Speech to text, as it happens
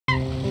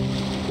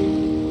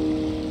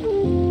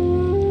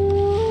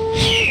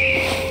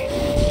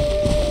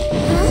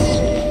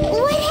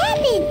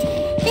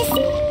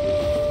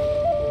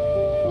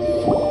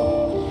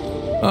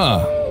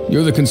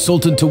You're the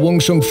consultant to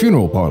Wangsheng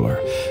Funeral Parlor.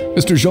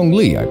 Mr.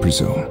 Zhongli, I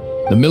presume.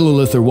 The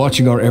Millelith are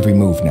watching our every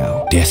move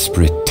now.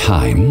 Desperate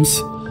times?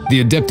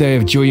 The Adepti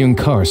of Joyun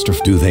Karst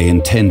are... Do they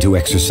intend to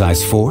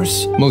exercise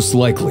force? Most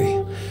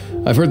likely.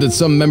 I've heard that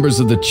some members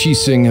of the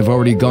Qixing have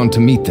already gone to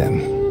meet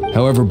them.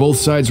 However, both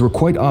sides were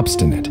quite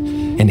obstinate,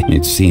 and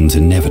it seems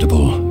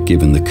inevitable,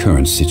 given the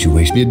current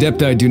situation. The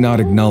Adepti do not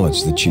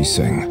acknowledge the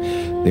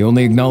Qixing. They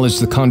only acknowledge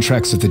the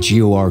contracts of the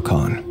Geo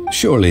Archon.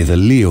 Surely the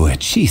Liu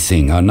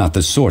Qixing are not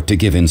the sort to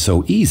give in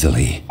so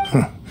easily.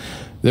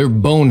 Their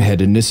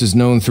boneheadedness is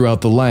known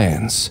throughout the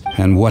lands.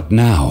 And what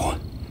now?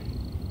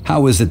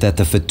 How is it that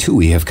the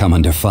Fatui have come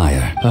under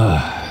fire?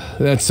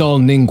 That's all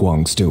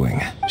Ningguang's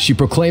doing. She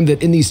proclaimed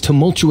that in these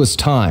tumultuous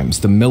times,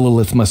 the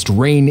Millelith must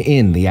rein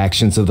in the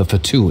actions of the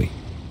Fatui.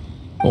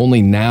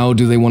 Only now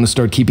do they want to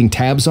start keeping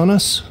tabs on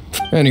us?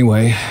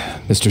 Anyway,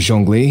 Mr.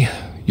 Zhongli,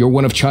 you're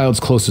one of Child's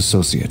close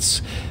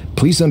associates.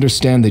 Please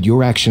understand that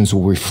your actions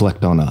will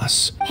reflect on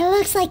us. It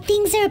looks like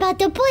things are about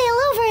to boil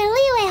over in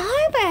Liyue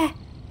Harbor.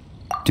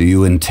 Do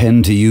you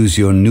intend to use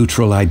your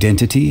neutral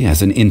identity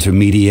as an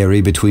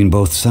intermediary between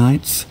both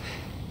sides?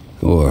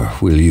 Or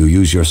will you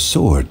use your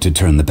sword to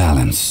turn the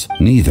balance?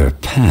 Neither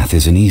path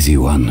is an easy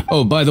one.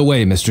 Oh, by the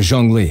way, Mr.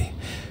 Zhongli,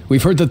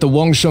 we've heard that the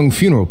Wangsheng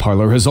Funeral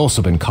Parlor has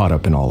also been caught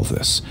up in all of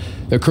this.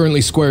 They're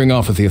currently squaring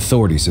off with the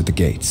authorities at the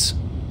gates.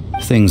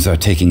 Things are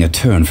taking a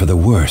turn for the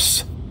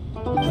worse.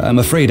 I'm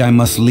afraid I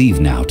must leave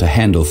now to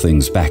handle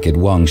things back at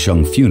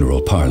Wangsheng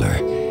Funeral Parlor.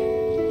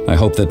 I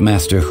hope that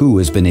Master Hu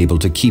has been able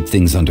to keep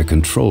things under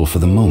control for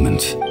the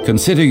moment.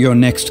 Consider your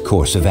next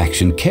course of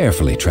action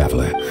carefully,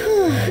 traveler.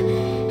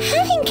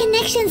 Having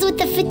connections with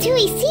the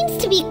Fatui seems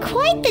to be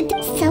quite the...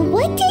 So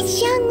what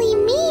does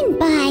Zhongli mean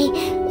by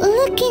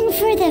looking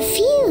for the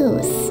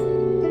fuse?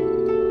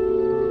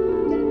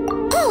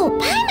 Oh,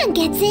 Paimon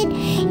gets it.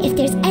 If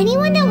there's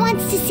anyone that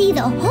wants to see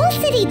the whole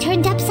city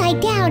turned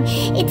upside down,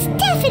 it's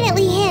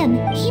definitely him.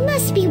 He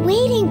must be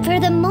waiting for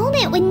the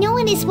moment when no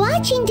one is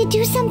watching to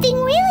do something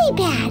really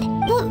bad.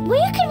 But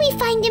where could we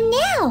find him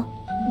now?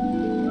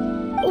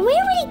 Where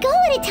would he go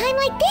at a time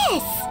like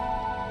this?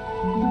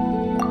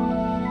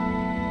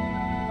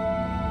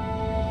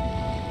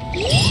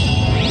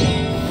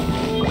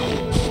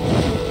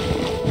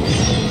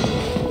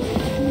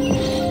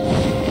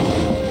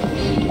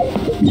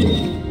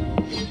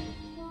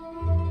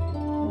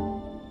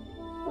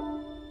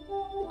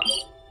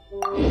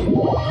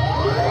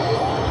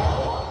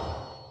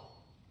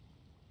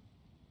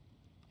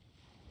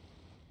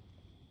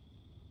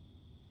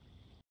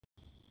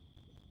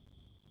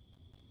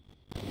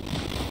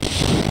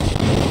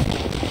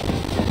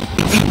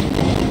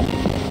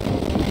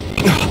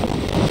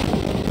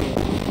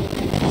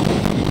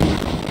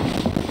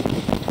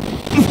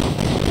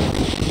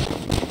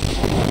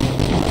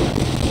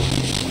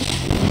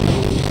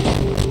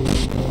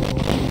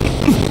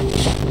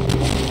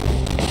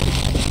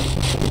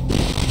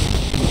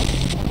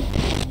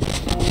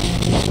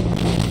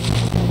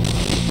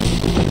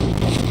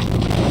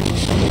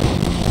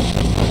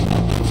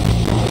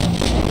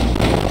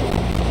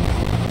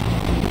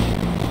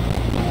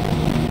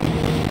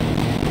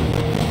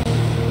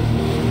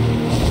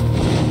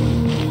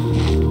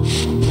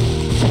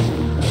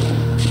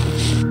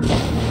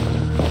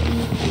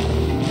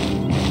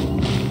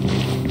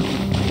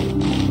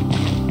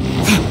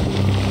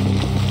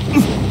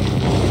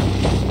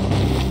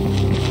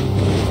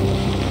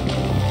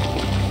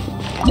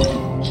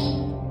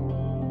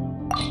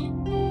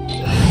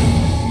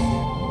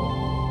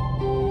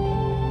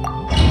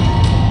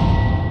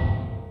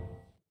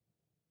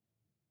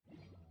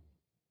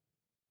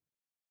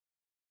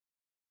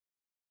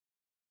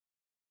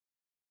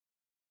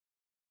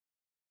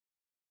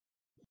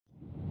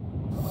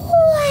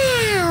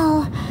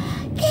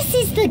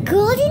 The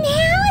Golden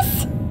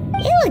House?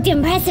 It looked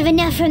impressive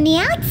enough from the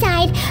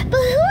outside,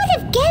 but who would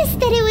have guessed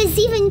that it was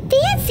even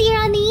fancier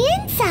on the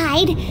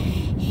inside?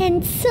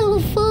 And so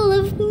full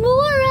of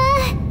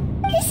Mora.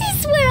 This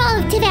is where all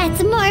of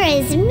Teyvat's Mora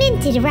is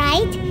minted,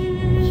 right?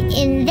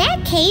 In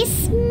that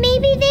case,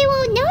 maybe they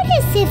won't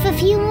notice if a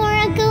few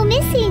Mora go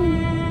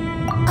missing.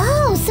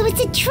 Oh, so it's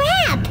a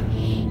trap!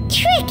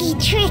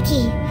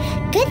 Tricky.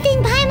 Good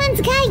thing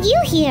Paimon's got you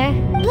here.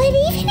 But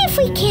even if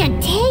we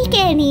can't take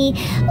any,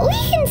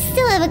 we can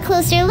still have a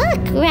closer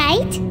look,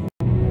 right?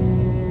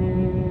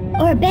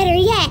 Or better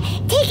yet,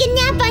 take a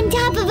nap on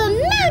top of a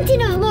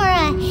mountain of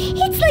Mora.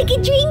 It's like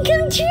a dream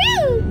come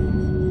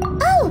true.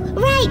 Oh,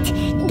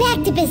 right.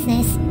 Back to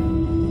business.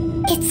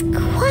 It's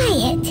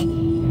quiet.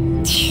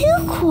 Too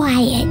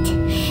quiet.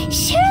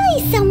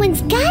 Surely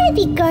someone's gotta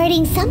be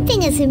guarding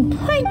something as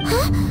important.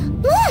 Huh?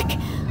 Look!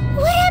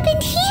 What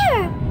happened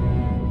here?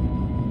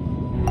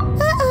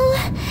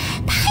 Uh-oh.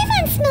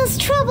 Paimon smells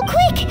trouble.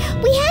 Quick!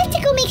 We have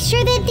to go make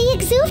sure that the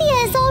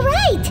Exuvia is all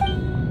right.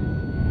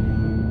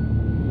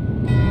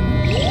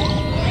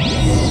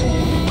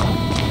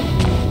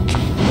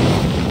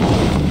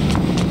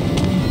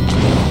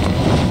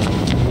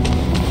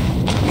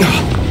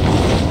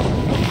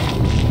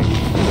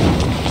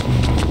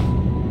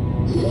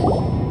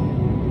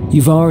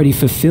 You've already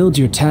fulfilled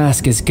your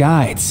task as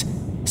guides,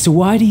 so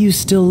why do you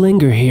still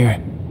linger here?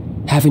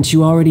 Haven't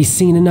you already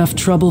seen enough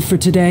trouble for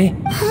today?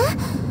 Huh?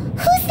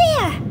 Who's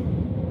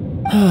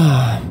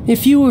there?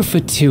 If you were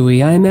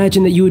Fatui, I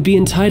imagine that you would be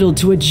entitled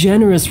to a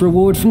generous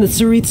reward from the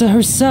Tsaritsa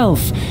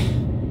herself.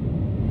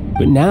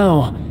 But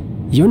now,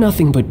 you're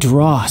nothing but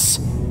dross,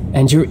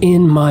 and you're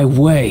in my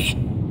way.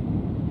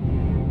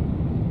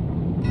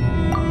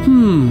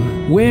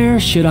 Where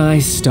should I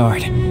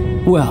start?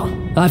 Well,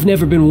 I've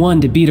never been one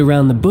to beat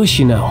around the bush,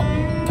 you know.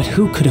 But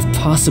who could have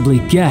possibly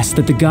guessed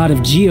that the god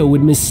of Geo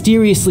would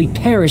mysteriously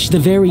perish the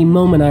very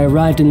moment I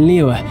arrived in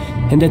Liyue,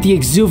 and that the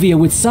Exuvia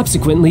would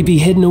subsequently be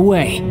hidden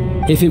away?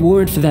 If it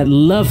weren't for that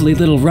lovely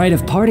little rite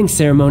of parting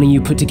ceremony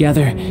you put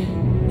together,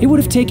 it would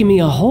have taken me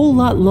a whole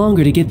lot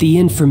longer to get the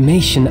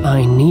information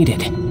I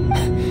needed.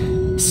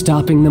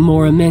 Stopping the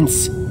Mora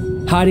Mints,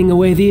 hiding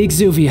away the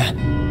Exuvia.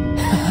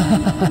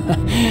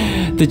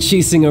 The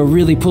Chising are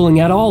really pulling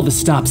out all the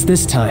stops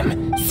this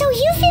time. So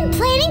you've been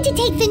planning to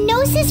take the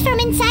Gnosis from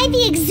inside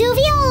the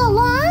Exuvia all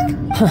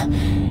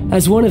along?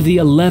 As one of the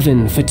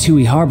 11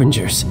 Fatui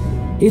Harbingers,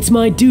 it's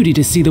my duty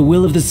to see the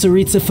will of the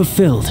Tsaritsa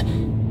fulfilled.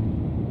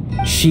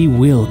 She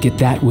will get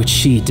that which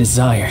she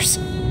desires.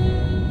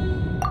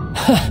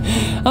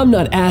 I'm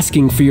not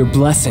asking for your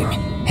blessing,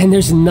 and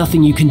there's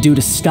nothing you can do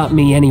to stop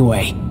me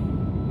anyway.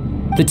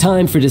 The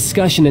time for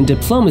discussion and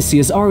diplomacy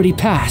has already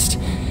passed.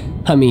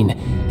 I mean,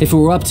 if it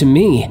were up to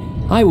me,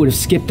 I would have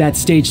skipped that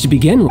stage to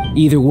begin with.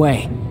 Either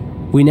way,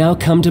 we now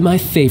come to my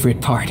favorite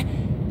part.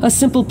 A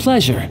simple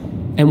pleasure,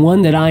 and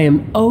one that I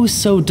am oh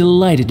so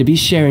delighted to be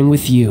sharing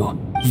with you.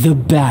 The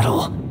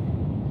battle.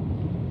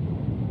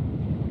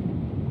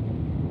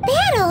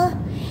 Battle?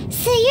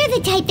 So you're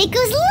the type that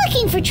goes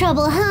looking for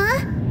trouble, huh?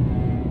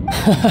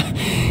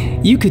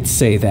 You could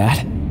say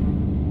that.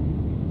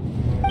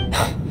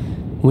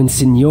 When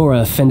Signora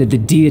offended the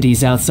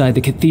deities outside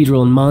the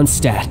cathedral in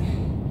Mondstadt,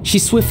 she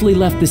swiftly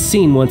left the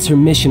scene once her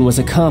mission was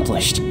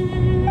accomplished.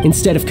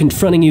 Instead of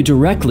confronting you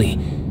directly,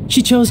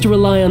 she chose to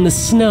rely on the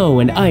snow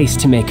and ice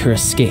to make her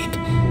escape.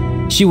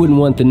 She wouldn't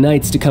want the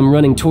knights to come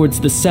running towards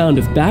the sound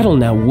of battle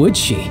now, would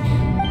she?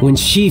 When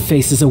she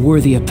faces a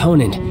worthy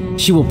opponent,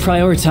 she will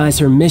prioritize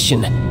her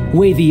mission,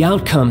 weigh the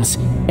outcomes,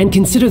 and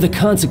consider the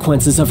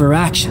consequences of her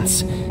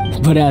actions.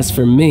 But as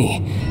for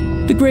me,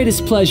 the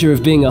greatest pleasure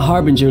of being a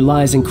Harbinger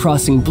lies in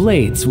crossing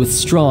blades with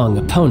strong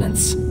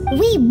opponents.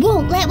 We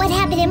won't let what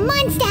happened in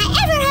Mondstadt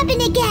ever happen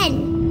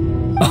again!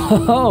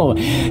 Oh,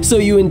 so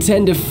you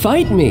intend to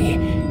fight me?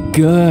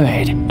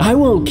 Good. I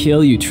won't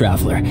kill you,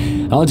 Traveler.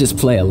 I'll just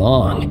play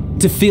along,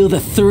 to feel the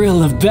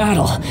thrill of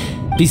battle.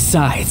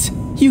 Besides,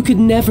 you could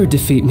never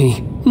defeat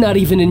me, not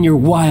even in your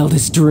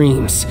wildest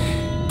dreams.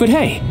 But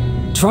hey,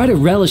 try to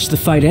relish the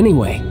fight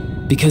anyway,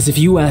 because if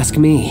you ask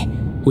me,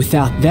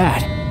 without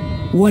that,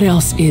 what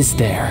else is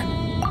there?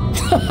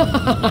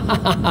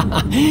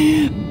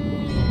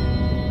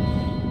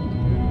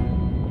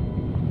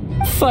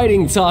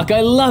 Fighting talk,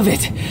 I love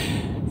it!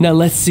 Now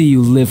let's see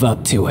you live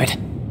up to it.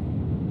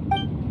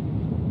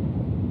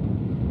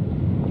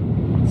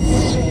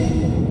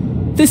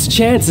 This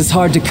chance is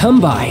hard to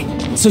come by,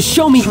 so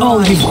show me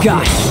all you've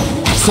got.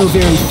 So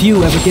very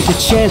few ever get the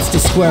chance to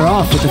square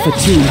off with the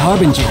Fatui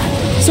Harbinger.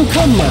 So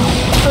come now,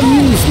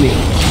 amuse me,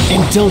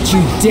 and don't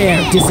you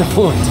dare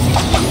disappoint.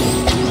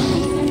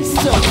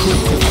 So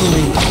quick to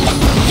flee.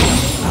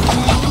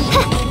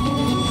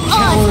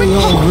 Cowering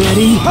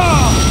already?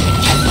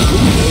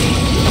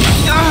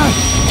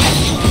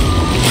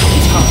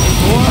 Time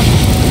for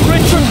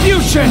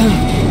retribution!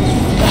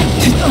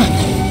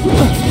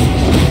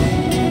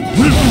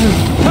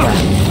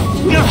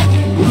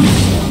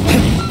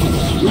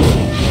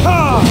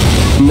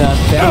 Not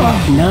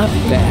bad, not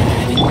bad.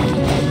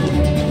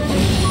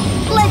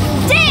 Let's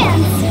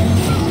dance!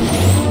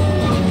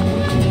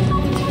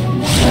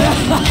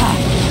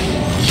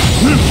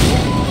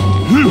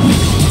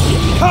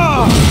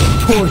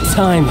 Poor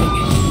timing.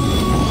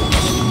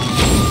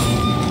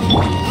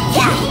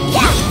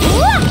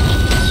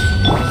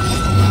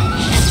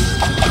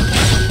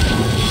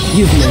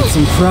 You've made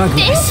some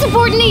progress.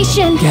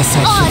 Insubordination! Guess I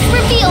should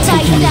reveal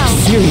take you thyself!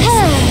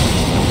 seriously.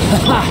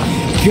 Haha,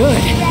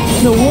 good.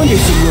 No wonder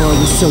Signora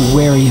was so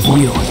wary of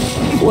you.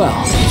 Well,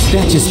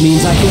 that just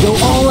means I can go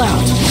all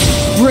out.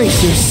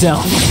 Brace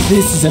yourself.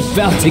 This is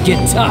about to get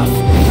tough.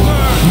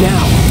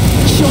 Now,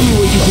 show me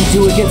what you can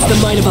do against the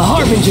might of a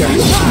Harbinger.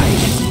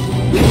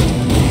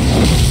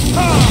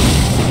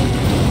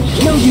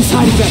 No use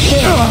hiding back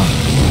there.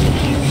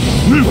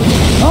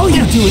 All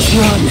you do is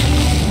run.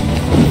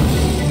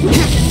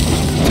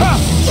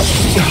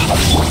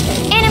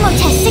 Animal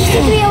test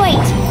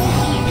 6308.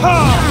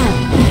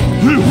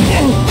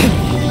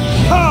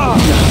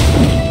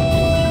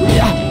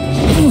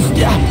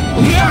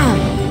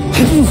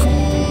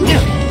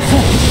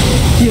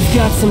 You've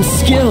got some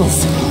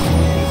skills.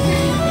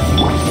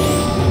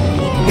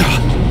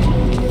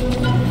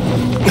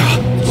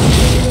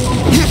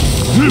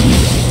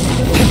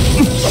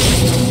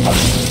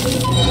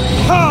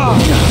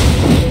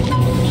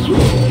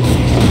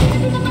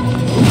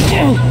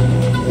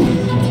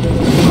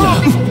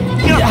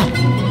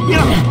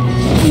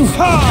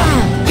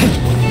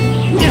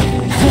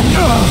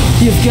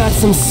 You've got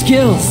some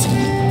skills.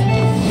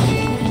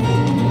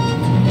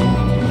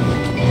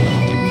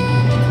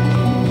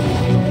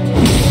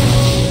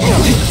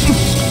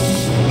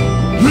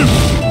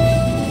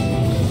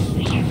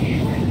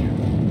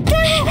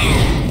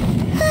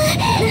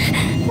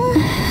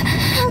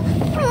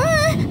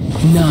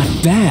 Not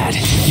bad.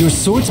 Your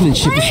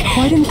swordsmanship is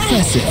quite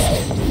impressive.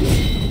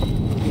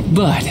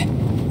 But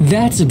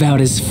that's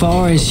about as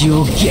far as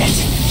you'll get.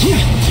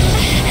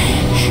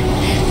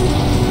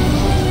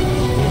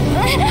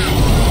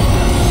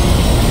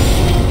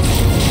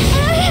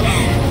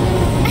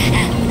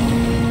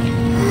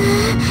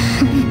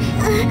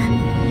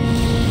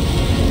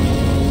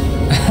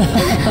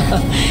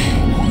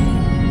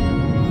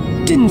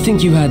 Didn't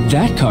think you had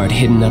that card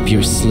hidden up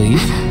your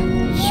sleeve.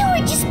 You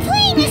were just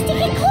playing us to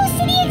get close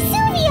to the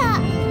Exuvia!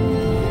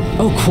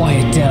 Oh,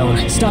 quiet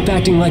down. Stop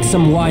acting like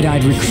some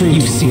wide-eyed recruit.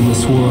 You've seen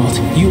this world.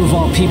 You of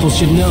all people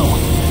should know.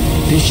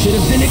 This should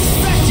have been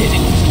expected!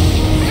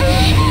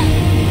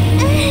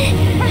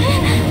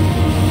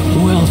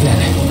 Well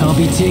then, I'll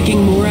be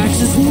taking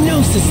Morax's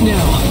Gnosis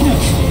now.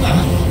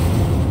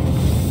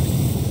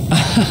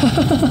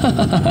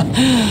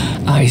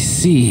 I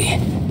see.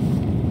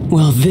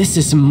 Well, this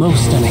is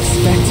most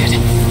unexpected.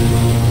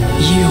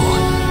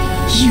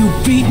 You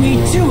beat me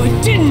to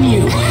it, didn't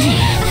you?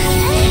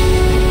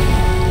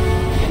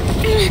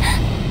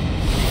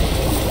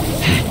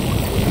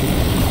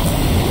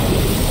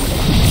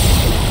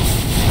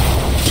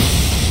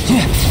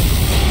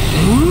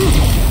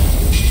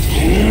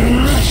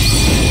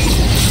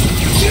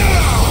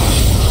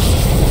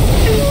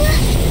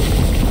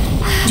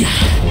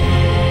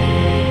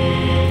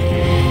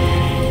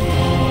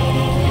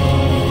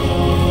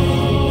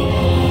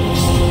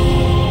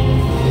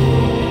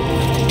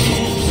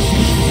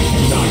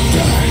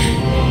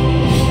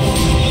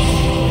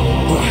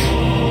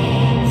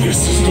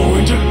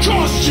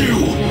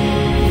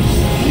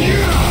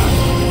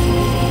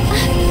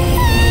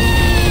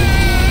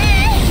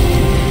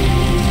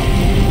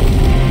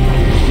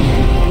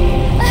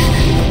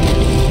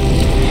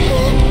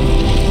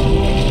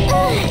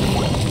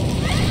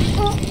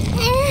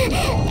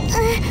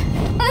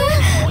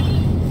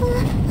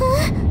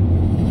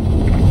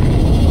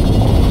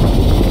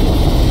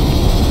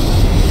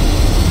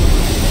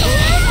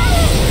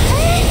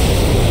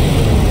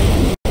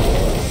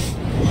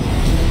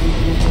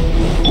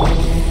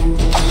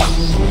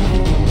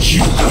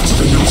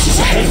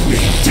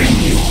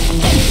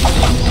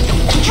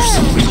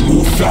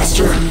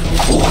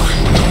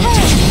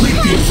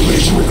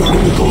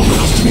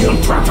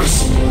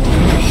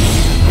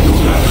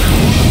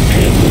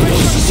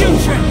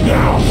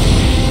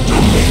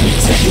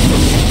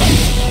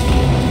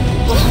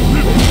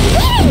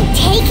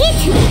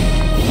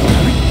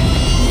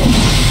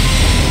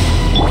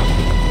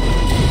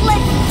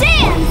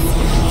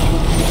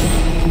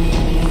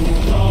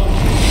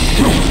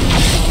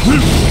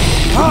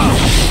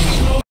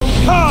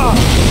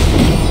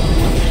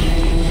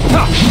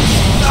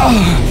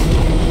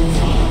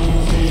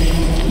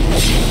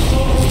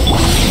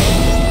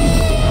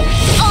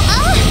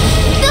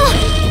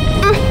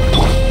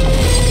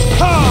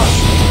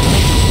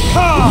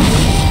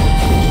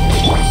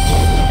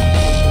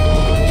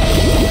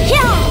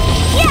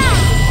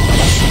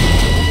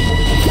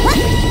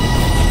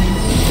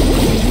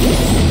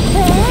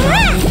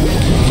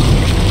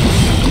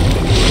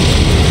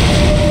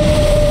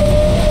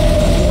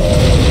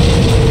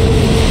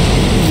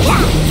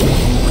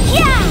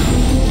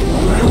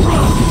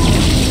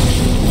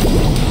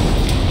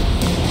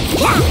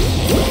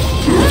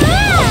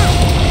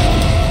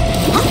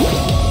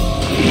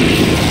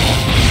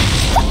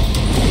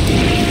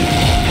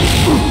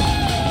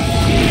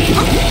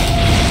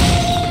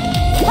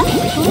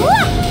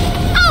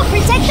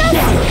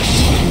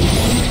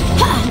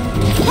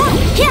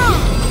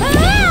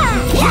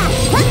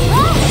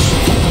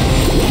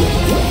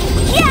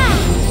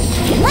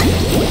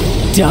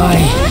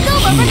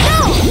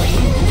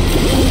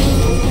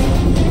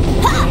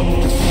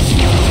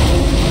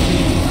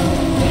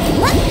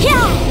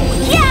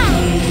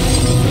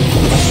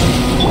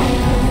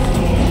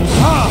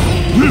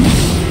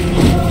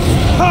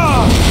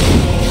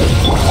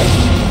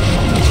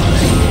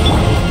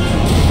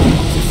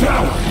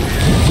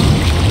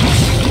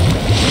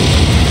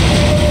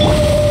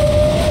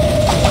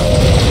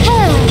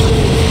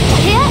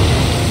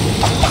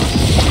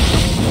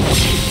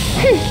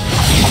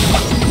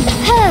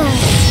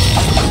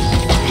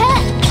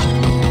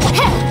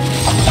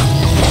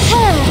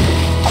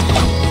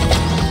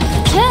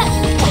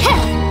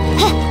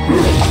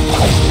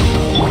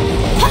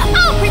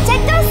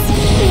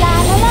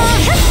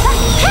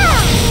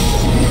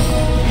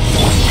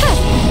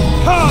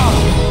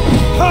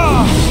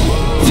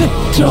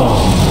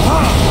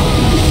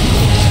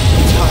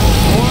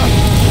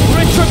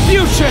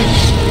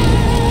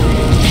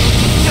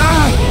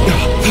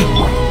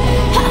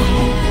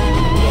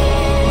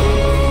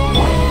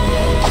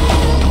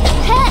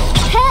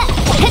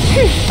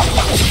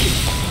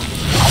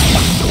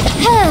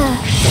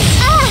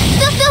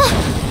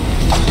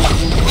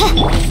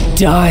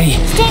 Die.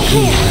 Stand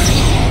clear.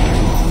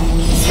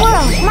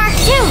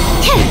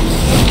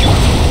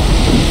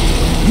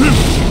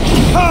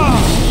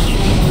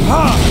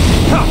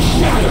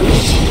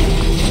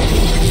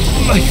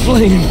 My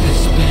flame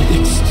has been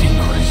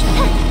extinguished.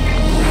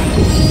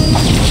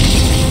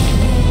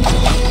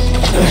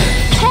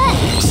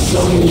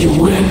 So you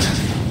win.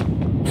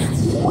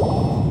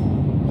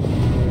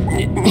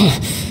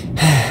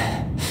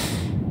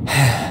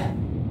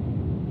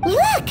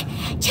 Look!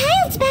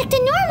 Child's back to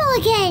normal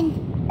again!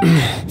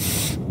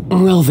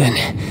 Well then,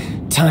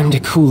 time to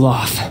cool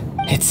off.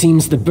 It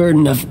seems the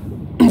burden of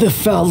the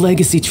foul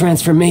legacy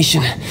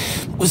transformation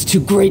was too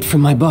great for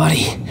my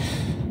body.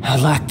 I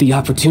lacked the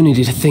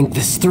opportunity to think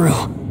this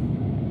through.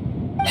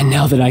 And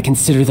now that I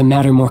consider the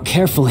matter more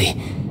carefully,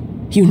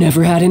 you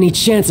never had any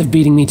chance of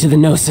beating me to the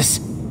Gnosis.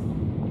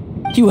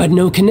 You had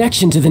no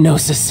connection to the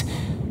Gnosis,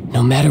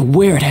 no matter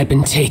where it had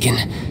been taken.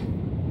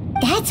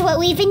 That's what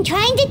we've been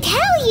trying to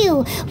tell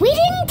you! We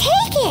didn't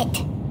take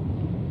it!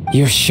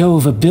 Your show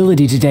of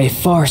ability today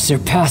far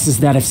surpasses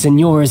that of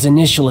Signora's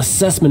initial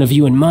assessment of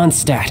you in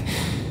Mondstadt.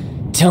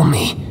 Tell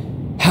me,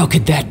 how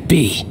could that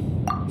be?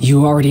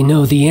 You already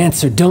know the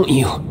answer, don't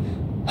you?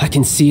 I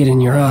can see it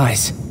in your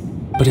eyes.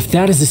 But if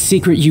that is a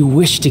secret you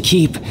wish to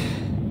keep,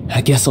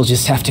 I guess I'll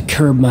just have to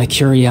curb my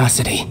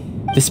curiosity.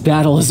 This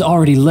battle has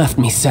already left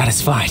me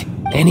satisfied.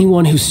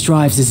 Anyone who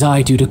strives as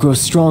I do to grow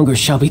stronger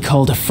shall be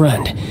called a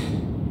friend,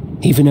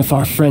 even if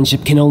our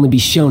friendship can only be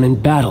shown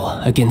in battle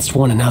against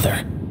one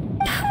another.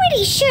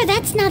 Pretty sure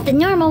that's not the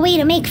normal way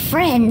to make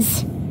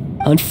friends.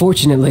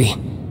 Unfortunately,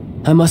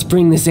 I must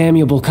bring this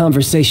amiable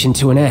conversation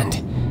to an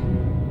end.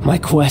 My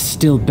quest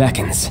still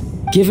beckons.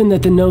 Given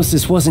that the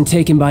Gnosis wasn't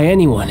taken by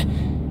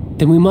anyone,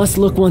 then we must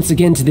look once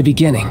again to the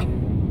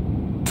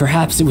beginning.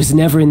 Perhaps it was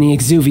never in the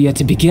Exuvia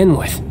to begin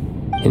with.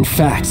 In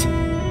fact,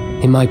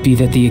 it might be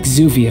that the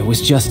Exuvia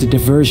was just a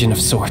diversion of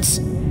sorts.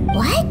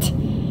 What?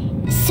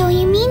 So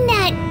you mean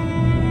that...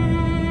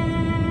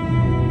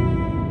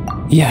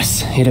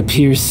 Yes, it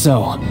appears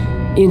so.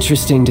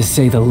 Interesting to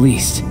say the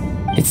least.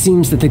 It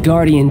seems that the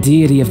guardian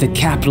deity of the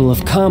capital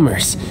of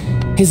commerce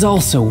is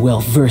also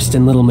well versed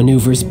in little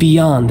maneuvers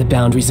beyond the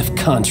boundaries of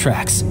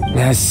contracts.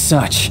 As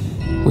such,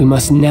 we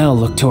must now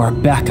look to our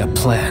backup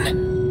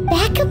plan.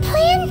 Backup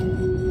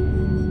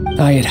plan?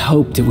 I had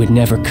hoped it would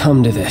never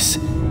come to this.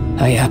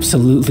 I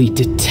absolutely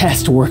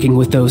detest working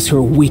with those who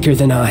are weaker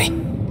than I.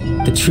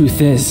 The truth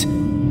is,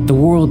 the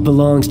world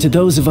belongs to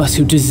those of us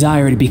who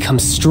desire to become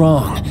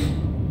strong.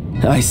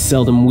 I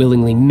seldom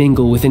willingly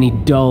mingle with any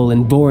dull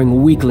and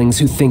boring weaklings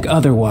who think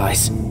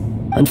otherwise.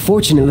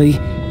 Unfortunately,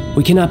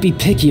 we cannot be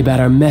picky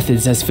about our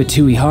methods as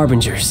Fatui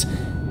Harbingers.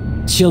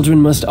 Children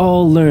must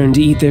all learn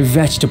to eat their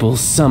vegetables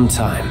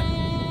sometime.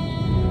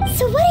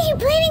 So what are you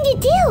planning to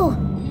do?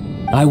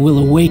 I will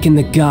awaken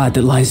the god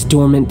that lies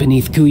dormant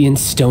beneath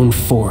Guyon's stone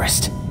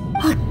forest.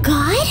 A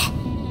god?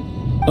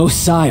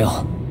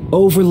 Osial,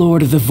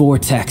 overlord of the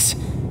Vortex,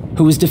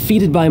 who was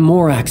defeated by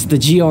Morax, the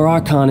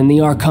Geo-Archon in the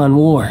Archon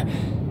War,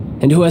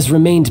 and who has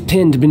remained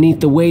pinned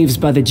beneath the waves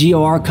by the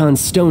Geo-Archon's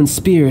stone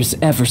spears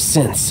ever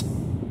since.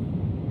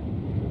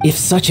 If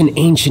such an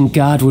ancient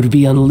god were to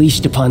be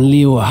unleashed upon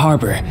Liyue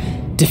Harbor,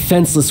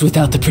 defenseless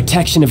without the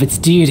protection of its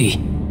deity,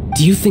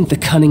 do you think the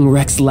cunning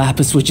Rex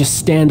Lapis would just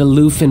stand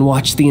aloof and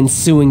watch the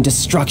ensuing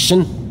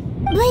destruction?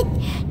 But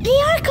the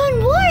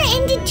Archon War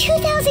ended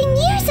 2,000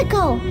 years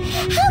ago.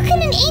 How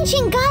can an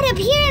ancient god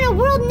appear in a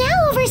world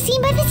now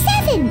overseen by the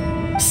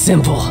Seven?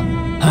 Simple.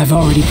 I've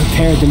already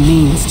prepared the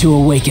means to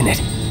awaken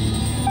it.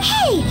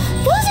 Hey,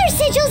 those are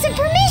sigils of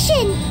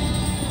permission!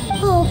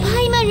 Oh,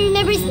 Paimon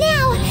remembers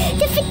now.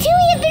 The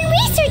Fatui have been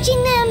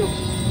researching them.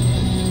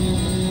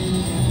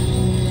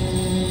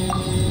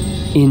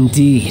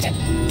 Indeed.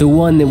 The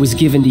one that was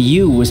given to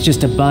you was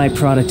just a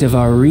byproduct of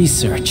our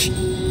research.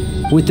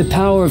 With the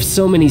power of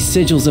so many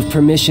sigils of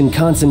permission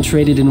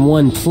concentrated in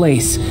one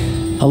place,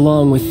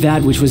 along with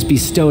that which was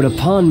bestowed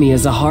upon me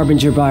as a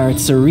harbinger by our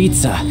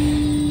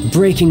Tsaritsa,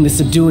 breaking the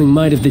subduing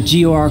might of the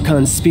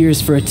Geo-Archon spears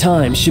for a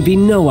time should be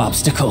no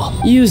obstacle.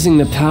 Using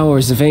the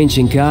powers of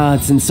ancient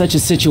gods in such a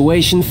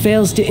situation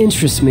fails to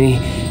interest me,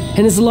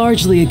 and is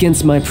largely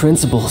against my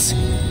principles.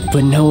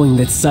 But knowing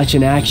that such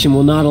an action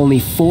will not only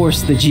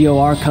force the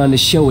Geo-Archon to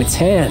show its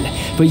hand,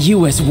 but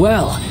you as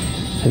well,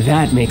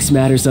 that makes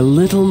matters a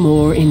little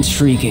more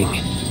intriguing.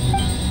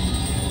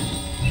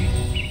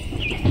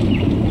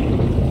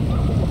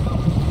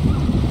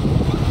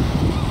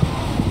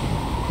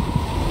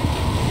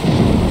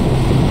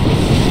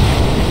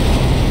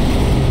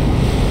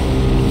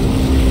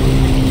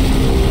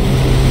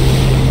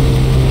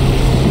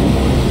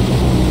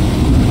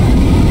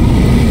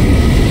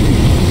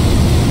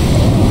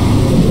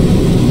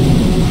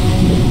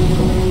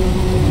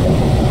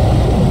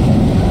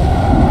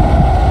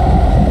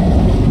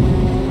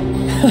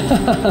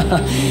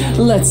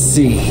 Let's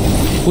see.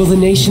 Will the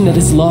nation that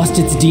has lost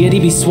its deity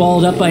be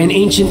swallowed up by an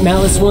ancient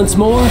malice once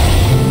more?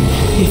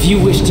 If you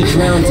wish to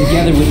drown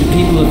together with the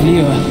people of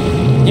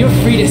Liyue, you're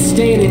free to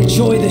stay and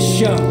enjoy the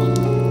show.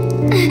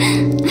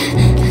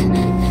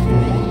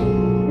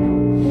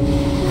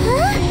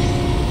 Huh?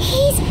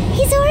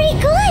 He's already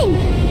gone.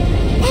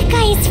 That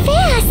guy is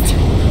fast.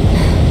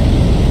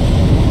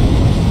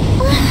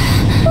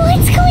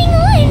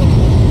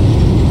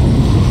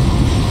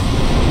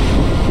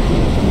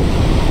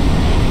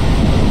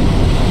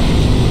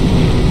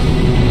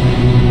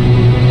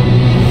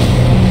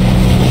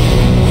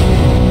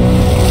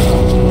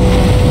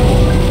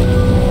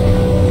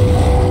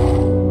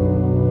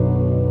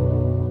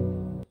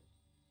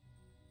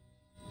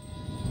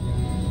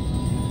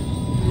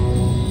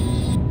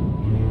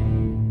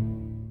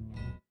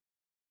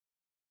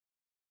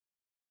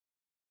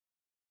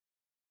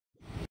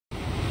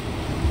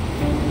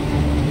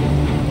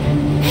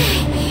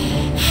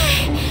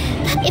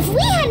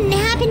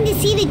 happened to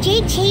see the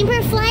Jade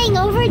Chamber flying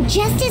over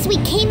just as we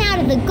came out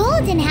of the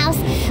Golden House,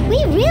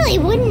 we really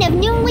wouldn't have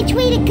known which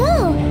way to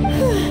go.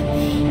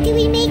 Did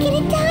we make it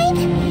in time?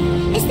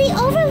 Is the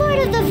Overlord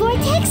of the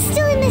Vortex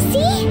still in the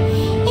sea?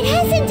 It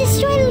hasn't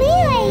destroyed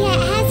Liyue yet,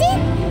 has it?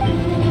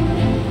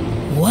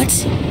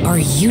 What are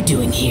you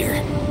doing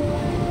here?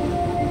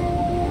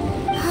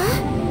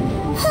 Huh?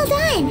 Hold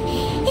on.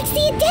 It's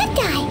the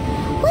Adepti.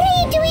 What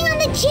are you doing on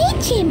the Jade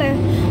Chamber?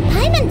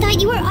 Paimon thought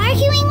you were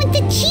arguing with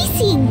the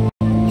Chising.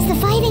 Is the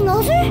fighting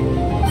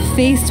over?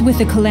 Faced with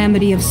a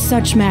calamity of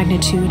such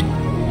magnitude,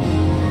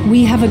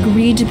 we have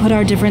agreed to put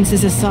our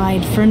differences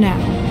aside for now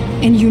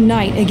and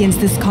unite against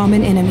this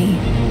common enemy.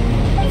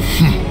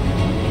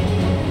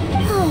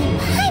 Oh,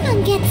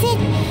 Paimon gets it.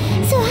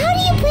 So how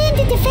do you plan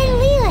to defend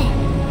Liyue?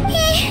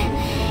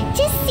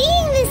 Just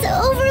seeing this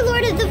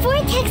Overlord of the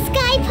Vortex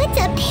guy puts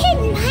a pit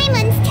in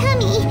Paimon's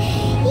tummy,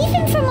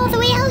 even from all the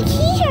way out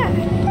here.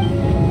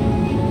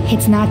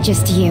 It's not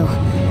just you.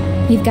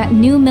 We've got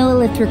new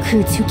Millilith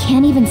recruits who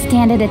can't even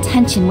stand at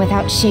attention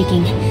without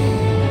shaking.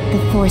 The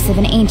force of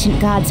an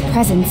ancient god's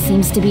presence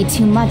seems to be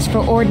too much for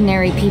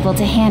ordinary people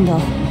to handle.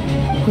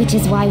 Which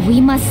is why we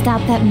must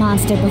stop that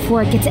monster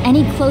before it gets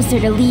any closer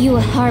to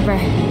Liyue Harbor.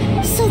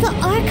 So the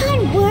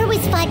Archon War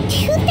was fought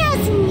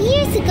 2,000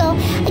 years ago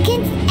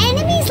against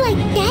enemies like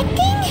that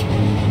thing?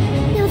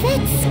 Now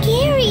that's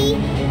scary.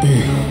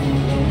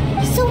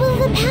 So will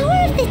the power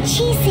of the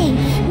Chising,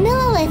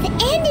 Millilith,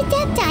 and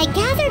Adepti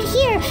gathered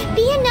here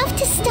be enough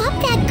to stop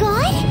that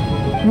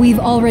god? We've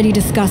already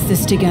discussed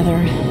this together,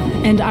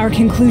 and our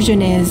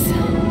conclusion is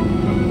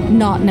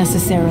not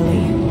necessarily.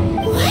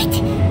 What?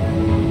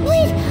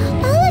 But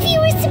all of you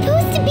were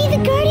supposed to be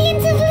the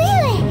guardians of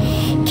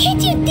Liyue.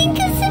 Can't you think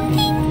of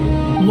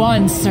something?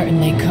 One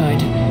certainly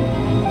could.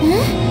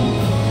 Huh?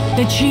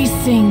 The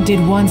Chising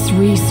did once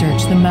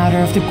research the matter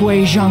of the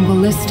Guizhong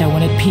Ballista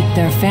when it piqued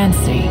their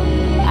fancy.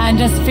 And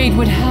as fate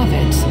would have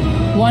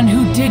it, one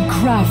who did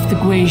craft the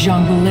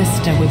Guizhong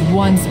Ballista with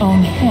one's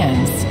own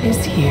hands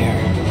is here.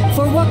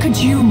 For what could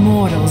you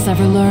mortals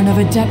ever learn of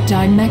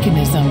Adepti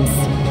mechanisms?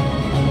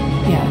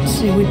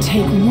 Yet, it would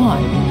take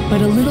one,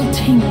 but a little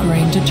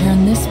tinkering to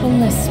turn this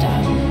ballista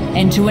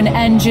into an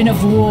engine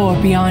of war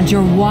beyond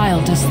your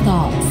wildest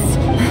thoughts.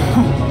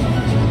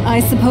 I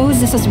suppose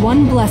this is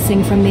one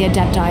blessing from the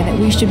Adepti that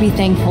we should be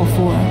thankful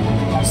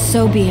for.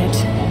 So be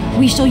it.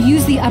 We shall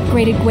use the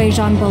upgraded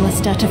Guizhong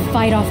Ballista to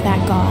fight off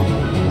that god.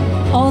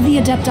 All the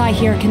Adepti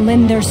here can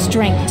lend their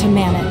strength to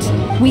man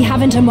it. We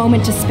haven't a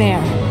moment to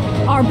spare.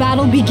 Our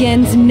battle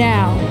begins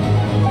now.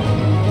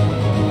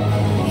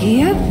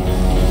 Yep.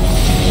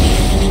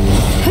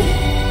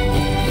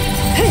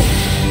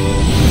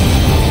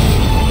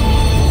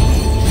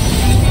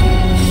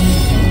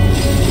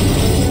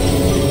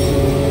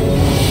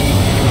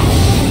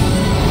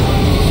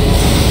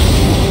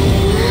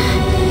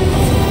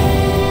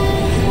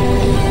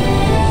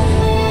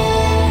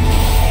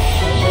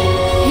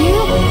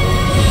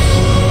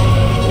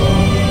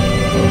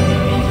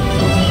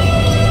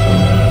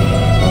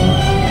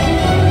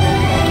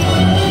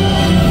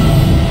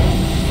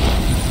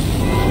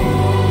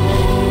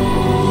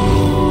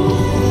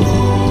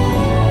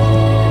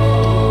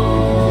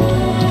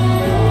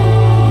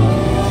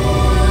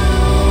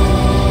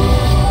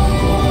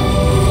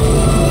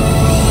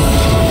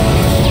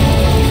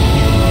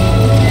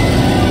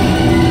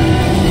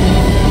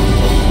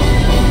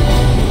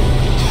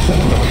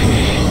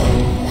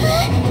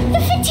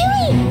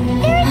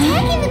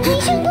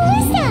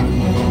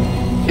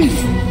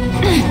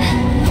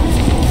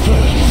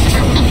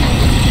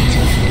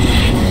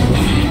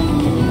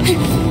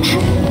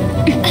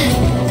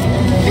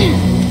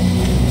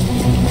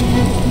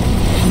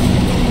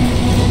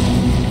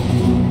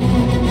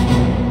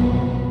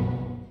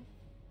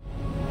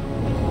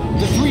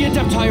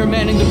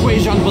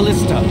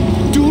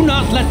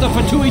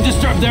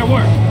 their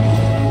work.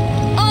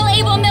 All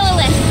able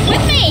Millilith,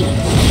 with me!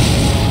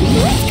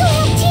 Let's go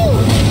up too!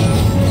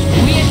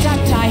 We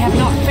Adepti have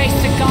not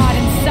faced a god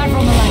in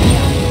several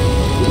millennia.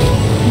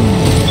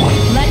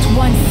 Let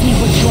one see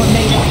what you're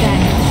made of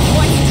then.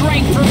 What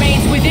strength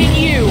remains within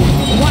you.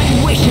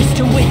 One wishes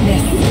to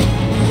witness.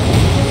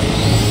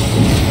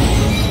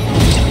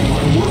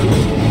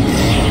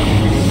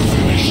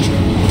 Finished.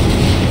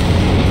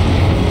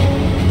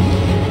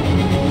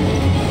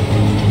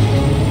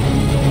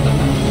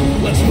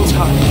 Let's move.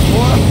 Time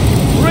for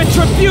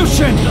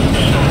retribution!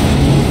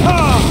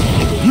 Ha!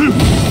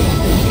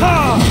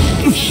 Ha!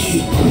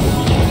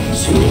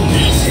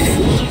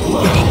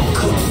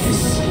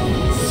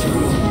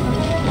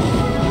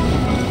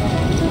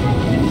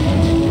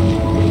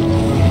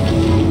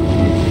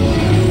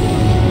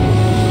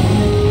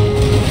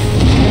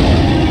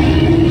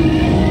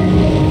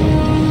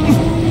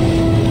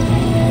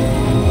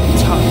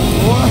 Time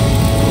for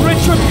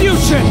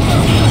retribution!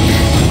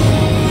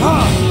 Ha!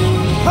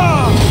 Ha!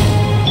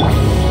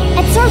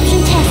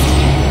 Absorption test!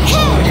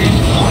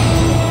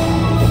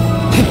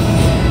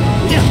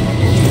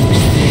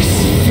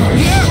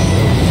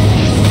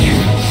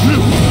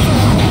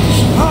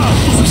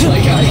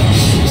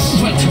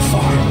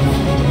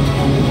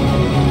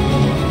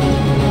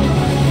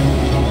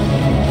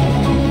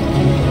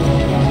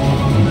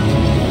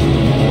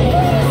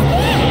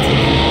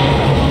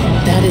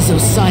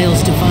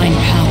 Sile's divine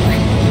power.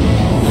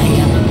 I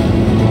am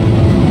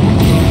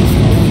very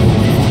familiar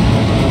with it.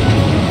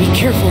 Be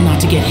careful not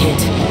to get hit.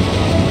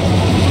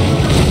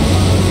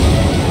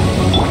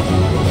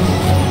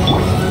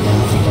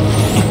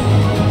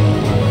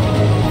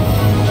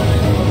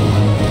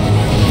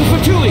 The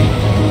Fatui!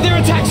 Their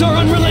attacks are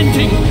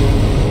unrelenting!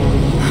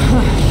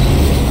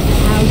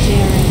 How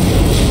daring.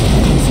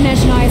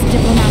 Snezhnai's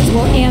diplomats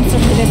will answer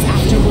for this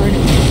afterward.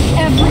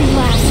 Every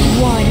last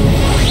one.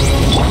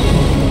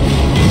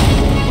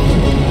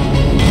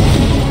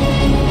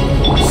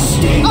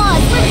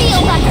 Oz,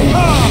 reveal weapon!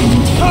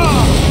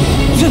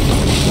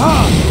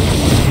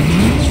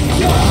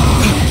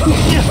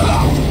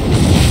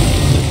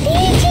 The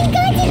ancient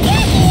gods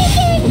attacking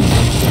again!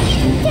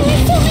 There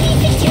are so many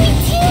Fatui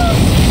too!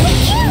 We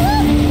can't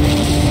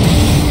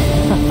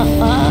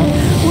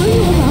Were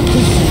you about to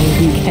say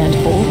we can't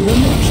hold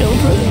them,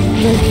 children?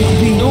 There will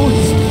be no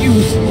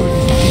excuse for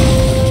it.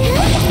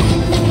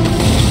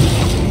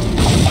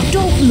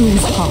 Don't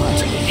lose heart.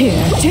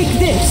 Here, take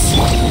this.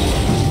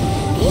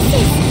 This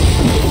is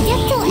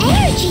adeptal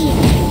energy!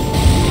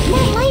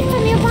 That light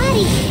from your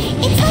body,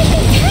 it's like the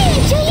time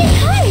of Julia's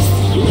cars!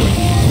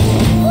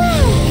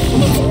 Wow!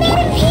 It's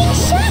Madame Ping's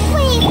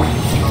shockwave!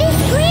 This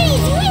grid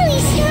is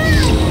really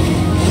strong!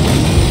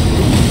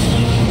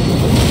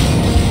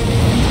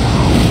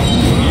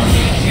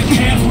 You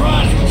can't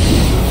run!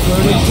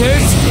 Verdict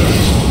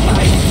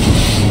I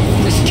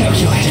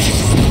miscalculated.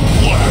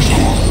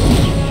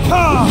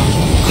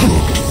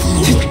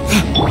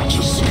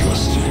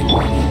 Disgusting.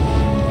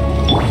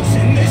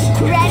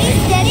 Ready,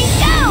 steady,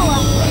 go!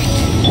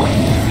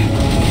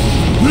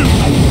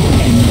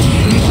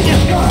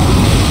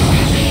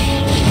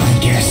 I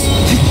guess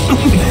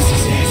this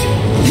is it.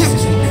 This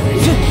isn't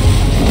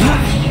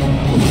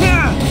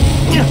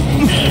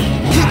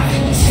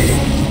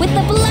With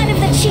the blood of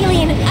the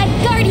Chilean, I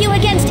guard you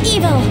against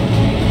evil!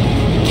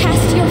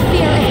 Cast your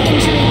fear of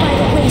injury by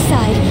the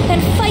wayside,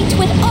 and fight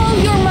with all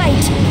your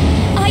might!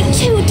 I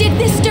too did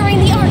this during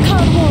the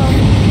Archon War!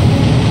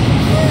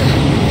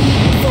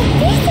 So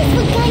this is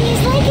what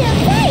Ganyu's like in a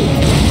fight!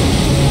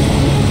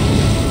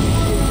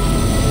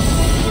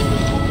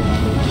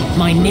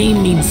 My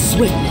name means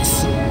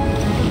swiftness.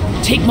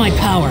 Take my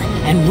power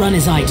and run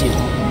as I do.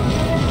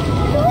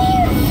 We're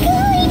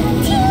going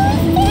too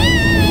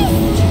fast!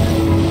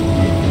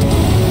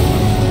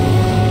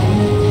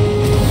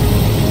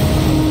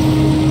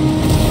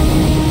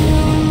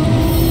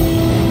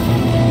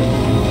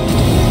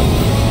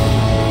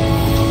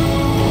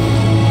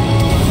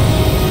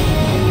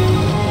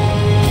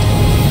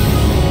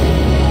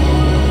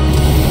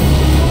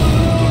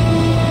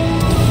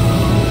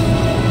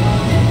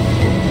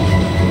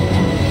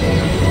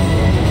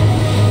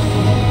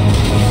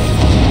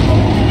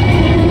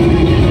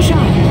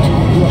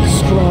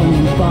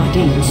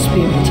 In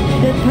spirit,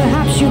 that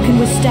perhaps you can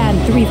withstand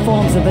 3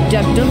 forms of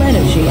adeptal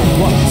energy at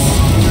once.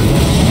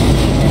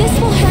 This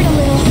will hurt a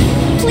little.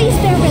 Please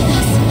bear with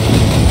us.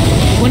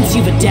 Once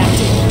you've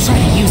adapted, try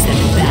to use them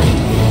in battle.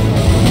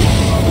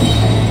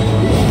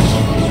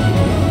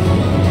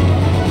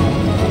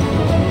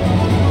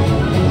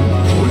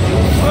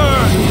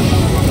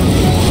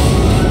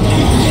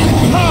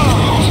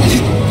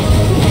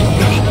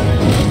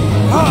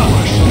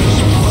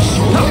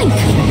 Link!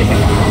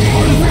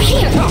 Over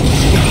here!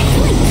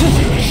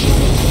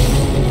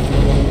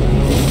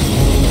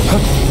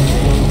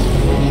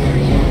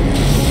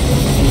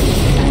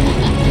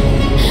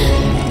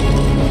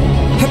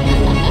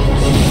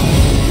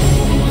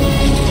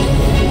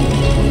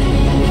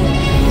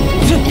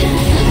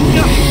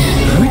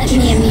 Let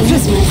me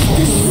amuse with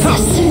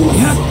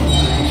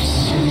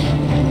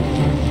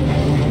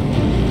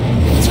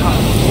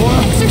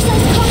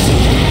Exercise caution!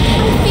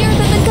 I fear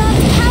that the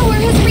god's power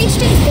has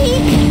reached its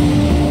peak!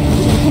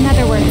 In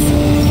other words,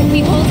 if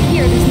we hold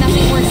here, there's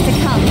nothing worse to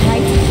come,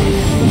 right?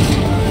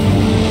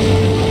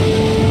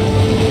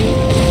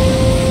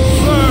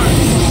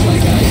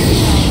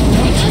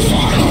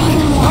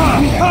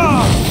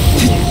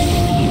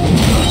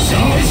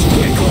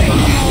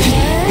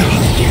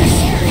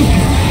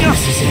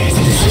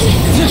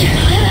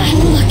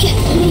 Look at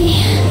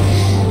me.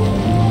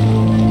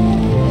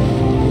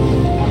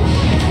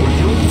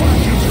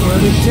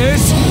 Verdict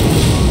is...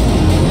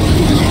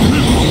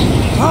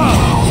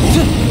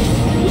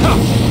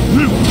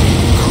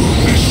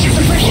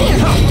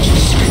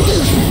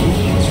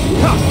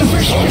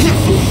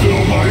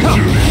 fulfill my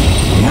duty.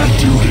 My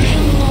duty.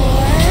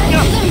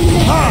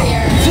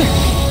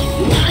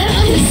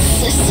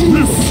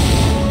 Assistance.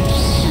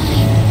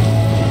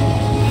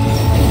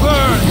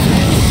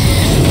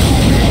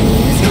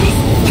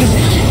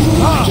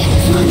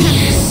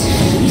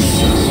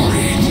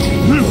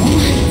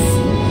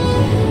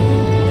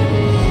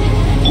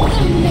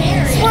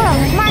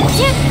 Squirrel, mark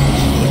tip!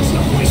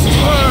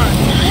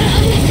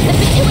 The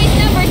Fatui's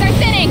numbers are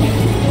thinning!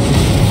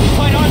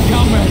 Fight on,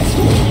 comrades!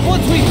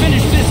 Once we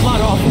finish this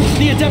lot off,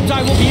 the Adepti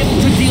will be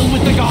able to deal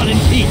with the god in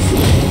peace!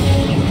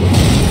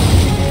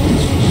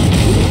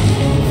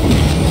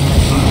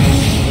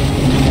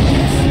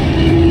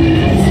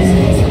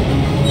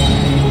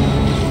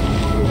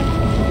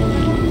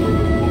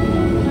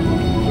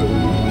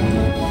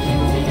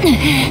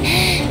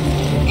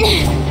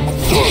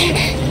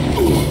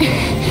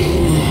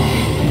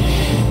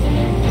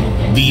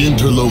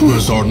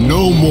 are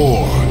no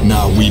more.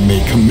 Now we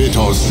may commit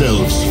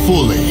ourselves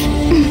fully.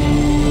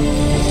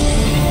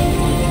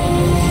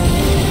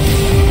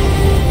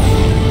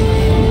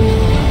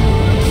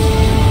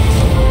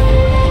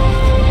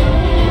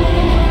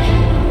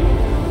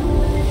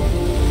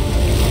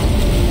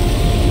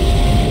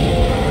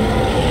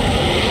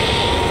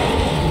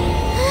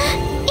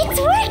 It's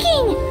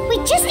working! We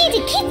just need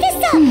to keep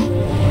this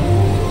up!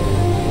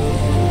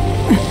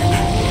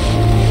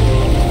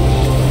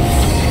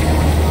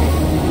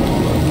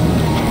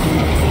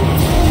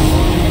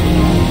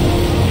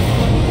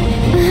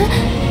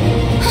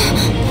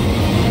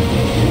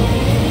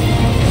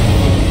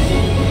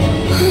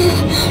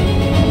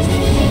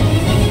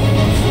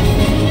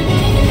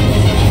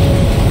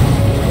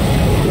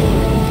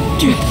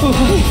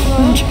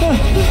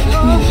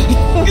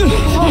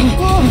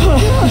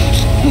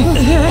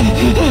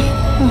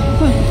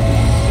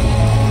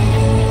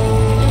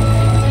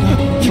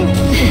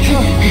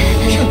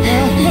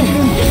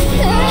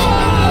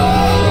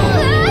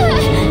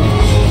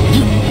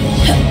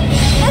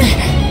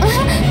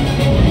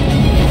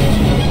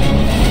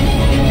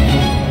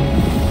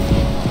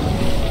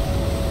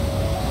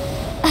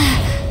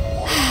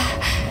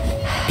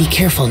 Be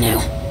careful now.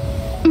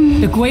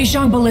 The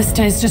Guizhong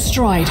Ballista is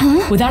destroyed.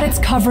 Without its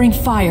covering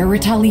fire,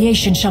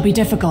 retaliation shall be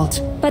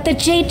difficult. But the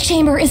Jade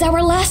Chamber is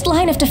our last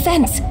line of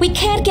defense. We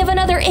can't give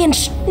another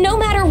inch, no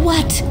matter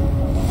what.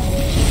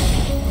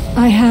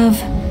 I have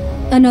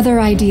another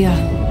idea.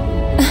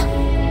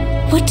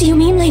 What do you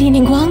mean, Lady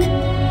Ningguang?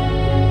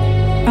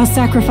 I'll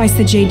sacrifice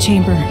the Jade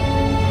Chamber.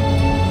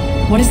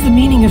 What is the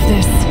meaning of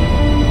this?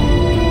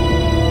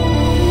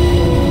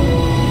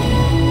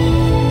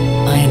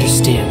 I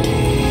understand.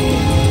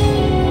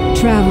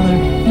 Traveler,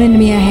 lend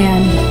me a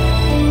hand.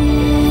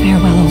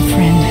 Farewell, old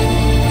friend.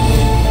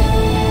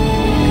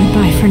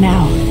 Goodbye for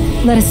now.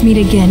 Let us meet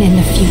again in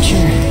the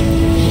future.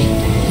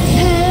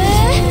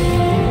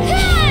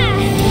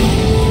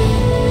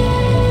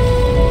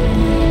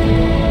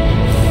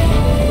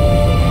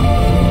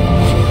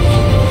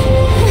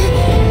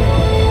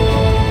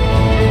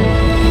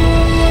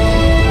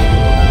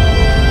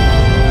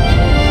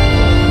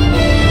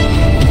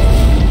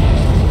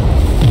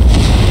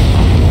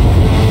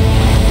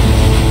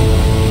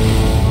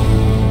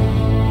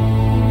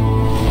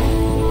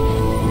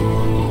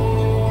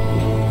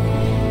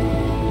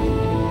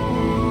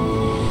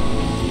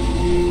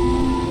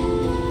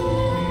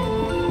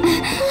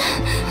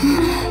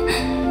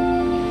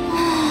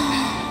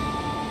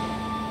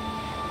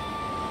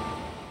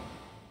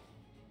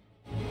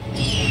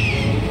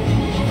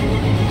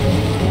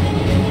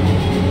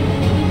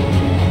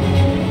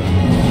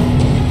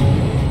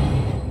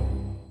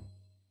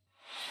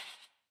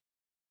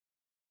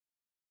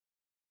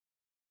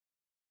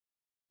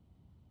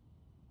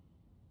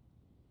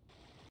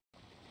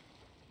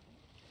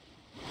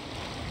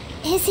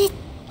 Is it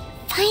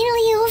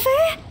finally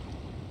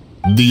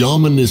over? The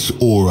ominous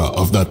aura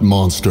of that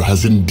monster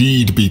has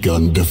indeed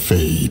begun to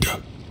fade.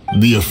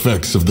 The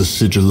effects of the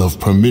Sigil of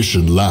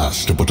Permission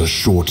last but a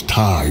short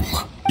time.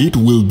 It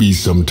will be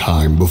some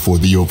time before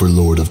the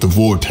Overlord of the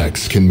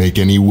Vortex can make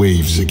any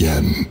waves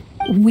again.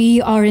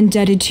 We are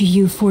indebted to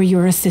you for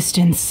your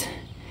assistance.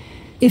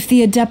 If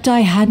the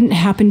Adepti hadn't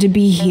happened to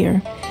be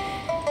here,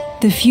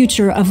 the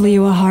future of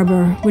Liyue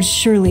Harbor would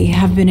surely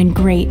have been in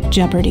great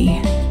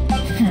jeopardy.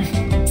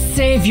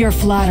 Save your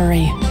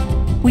flattery.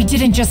 We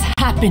didn't just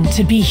happen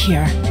to be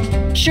here.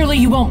 Surely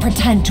you won't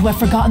pretend to have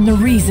forgotten the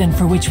reason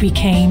for which we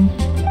came.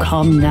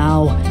 Come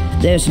now.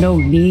 There's no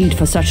need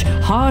for such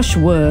harsh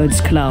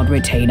words, Cloud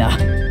Retainer.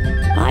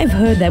 I've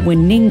heard that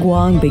when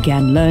Ningguang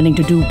began learning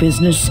to do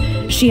business,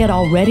 she had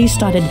already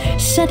started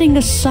setting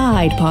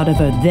aside part of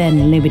her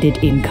then limited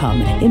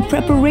income in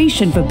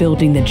preparation for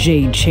building the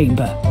Jade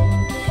Chamber.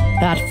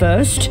 At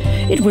first,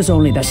 it was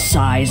only the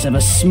size of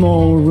a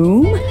small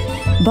room,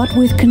 but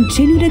with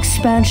continued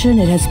expansion,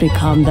 it has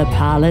become the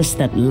palace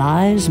that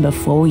lies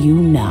before you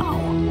now.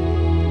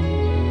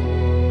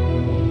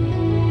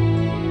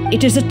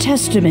 It is a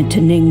testament to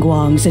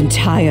Ningguang's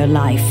entire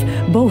life,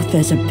 both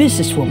as a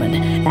businesswoman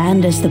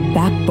and as the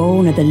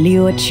backbone of the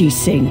Liyue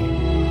Qixing.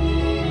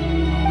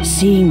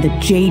 Seeing the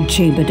Jade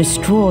Chamber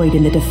destroyed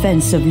in the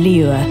defense of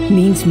Liyue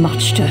means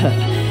much to her.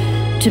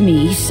 To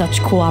me,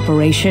 such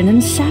cooperation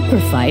and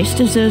sacrifice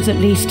deserves at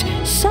least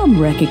some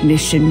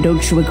recognition,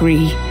 don't you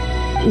agree?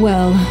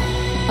 Well,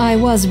 I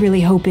was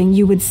really hoping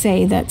you would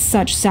say that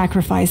such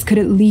sacrifice could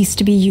at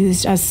least be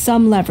used as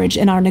some leverage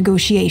in our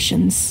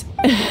negotiations.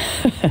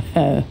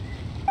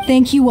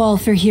 Thank you all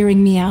for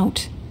hearing me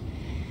out.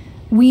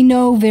 We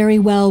know very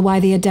well why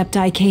the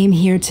Adepti came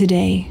here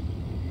today.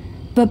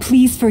 But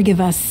please forgive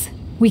us.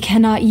 We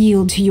cannot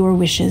yield to your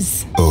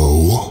wishes.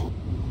 Oh?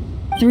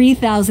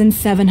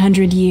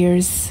 3,700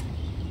 years.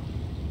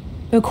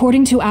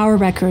 According to our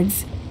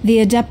records, the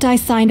Adepti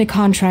signed a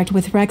contract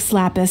with Rex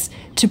Lapis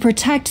to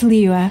protect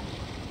Liyue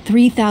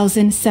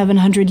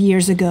 3,700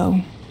 years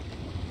ago.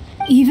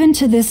 Even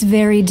to this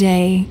very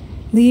day,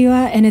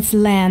 Liyue and its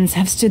lands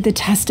have stood the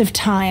test of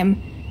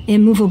time,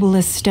 immovable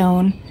as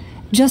stone,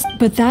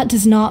 But that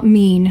does not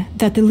mean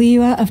that the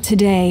Liyue of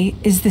today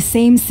is the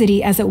same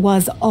city as it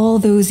was all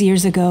those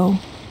years ago.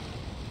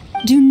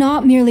 Do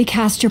not merely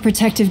cast your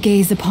protective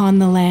gaze upon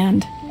the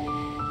land.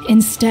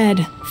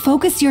 Instead,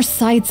 focus your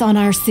sights on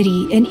our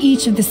city and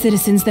each of the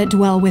citizens that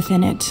dwell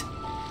within it.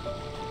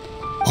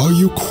 Are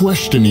you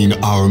questioning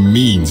our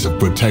means of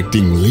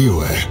protecting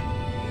Liyue?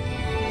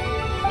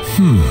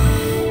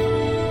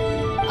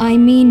 I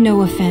mean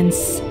no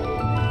offense.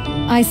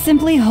 I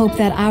simply hope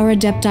that our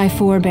Adepti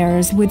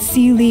forebears would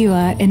see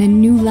Liyue in a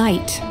new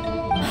light.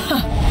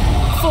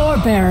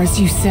 Forebears,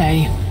 you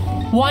say?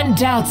 One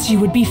doubts you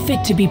would be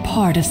fit to be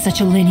part of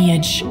such a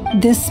lineage.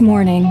 This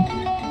morning,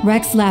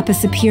 Rex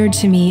Lapis appeared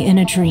to me in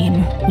a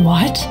dream.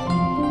 What?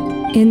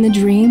 In the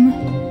dream,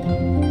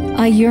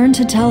 I yearned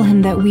to tell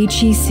him that we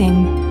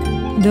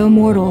Qixing, though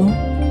mortal,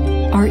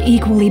 are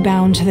equally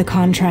bound to the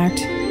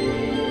contract.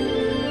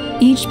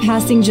 Each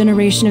passing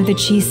generation of the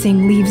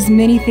Qixing leaves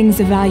many things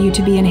of value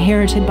to be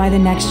inherited by the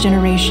next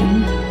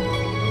generation.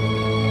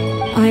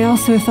 I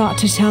also thought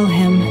to tell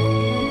him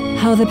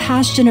how the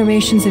past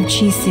generations of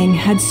Qixing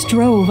had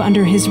strove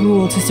under his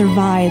rule to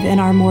survive in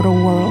our mortal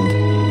world,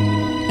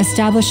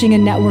 establishing a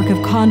network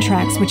of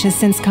contracts which has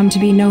since come to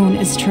be known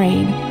as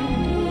trade.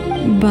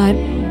 But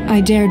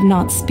I dared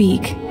not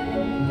speak.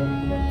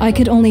 I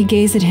could only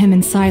gaze at him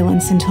in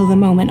silence until the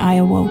moment I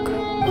awoke.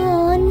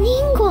 Oh,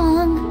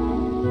 Ningguang.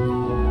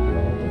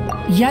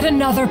 Yet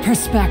another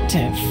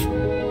perspective.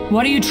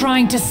 What are you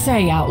trying to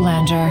say,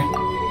 Outlander?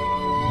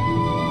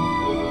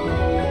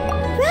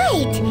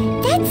 Right!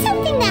 That's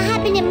something that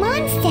happened in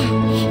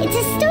Mondstadt. It's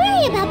a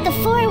story about the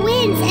Four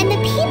Winds and the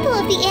people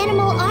of the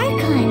Animal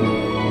Archon.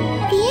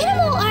 The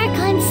Animal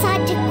Archon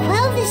sought to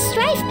quell the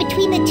strife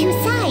between the two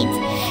sides,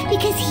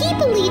 because he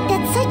believed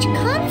that such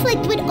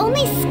conflict would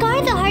only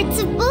scar the hearts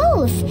of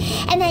both,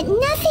 and that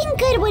nothing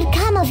good would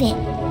come of it.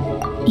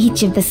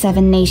 Each of the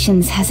 7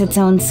 nations has its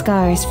own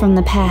scars from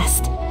the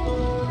past.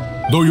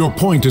 Though your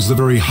point is the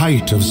very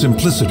height of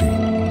simplicity.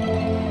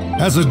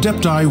 As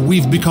Adepti,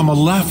 we've become a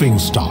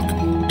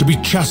laughingstock, to be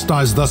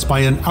chastised thus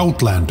by an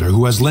outlander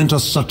who has lent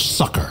us such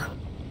succor.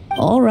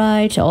 All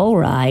right, all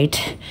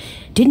right.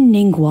 Didn't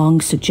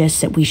Ningguang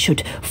suggest that we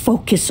should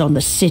focus on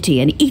the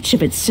city and each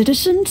of its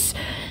citizens?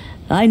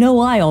 I know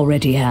I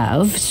already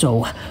have,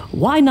 so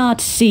why not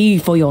see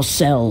for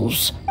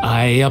yourselves?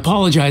 I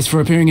apologize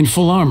for appearing in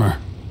full armor.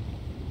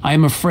 I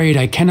am afraid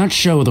I cannot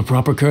show the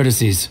proper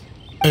courtesies.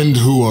 And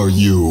who are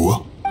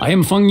you? I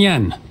am Feng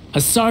Yan, a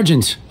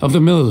sergeant of the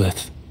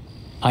Millilith.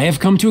 I have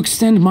come to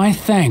extend my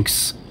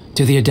thanks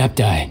to the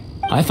Adepti.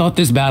 I thought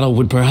this battle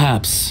would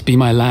perhaps be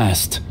my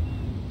last.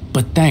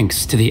 But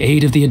thanks to the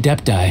aid of the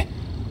Adepti,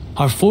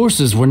 our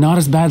forces were not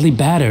as badly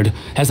battered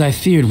as I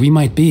feared we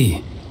might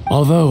be.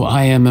 Although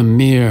I am a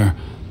mere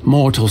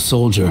mortal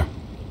soldier,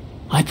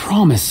 I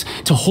promise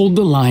to hold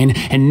the line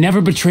and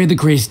never betray the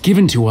grace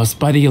given to us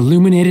by the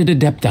illuminated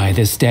Adepti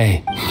this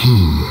day.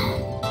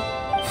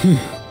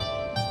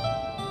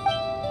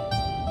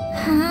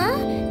 Huh?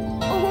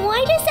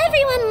 Why does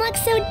everyone look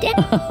so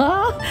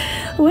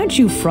Weren't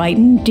you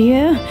frightened,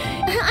 dear?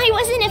 I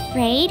wasn't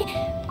afraid.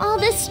 All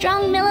the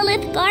strong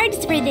Millilith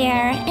guards were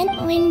there, and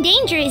when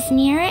danger is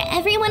near,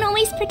 everyone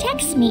always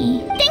protects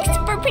me. Thanks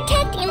for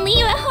protecting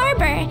Liyue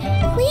Harbor.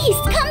 Please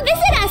come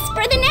visit us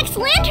for the next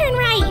lantern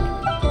rite.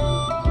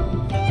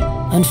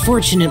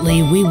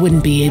 Unfortunately, we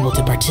wouldn't be able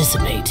to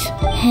participate.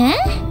 Huh?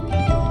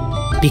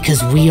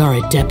 Because we are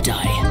Adepti.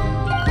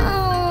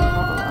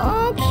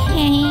 Oh,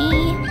 okay.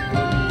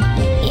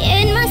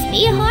 It must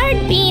be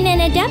hard being an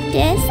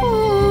Adeptus.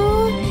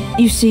 Oh.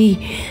 You see,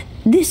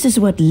 this is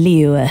what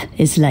Liyue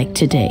is like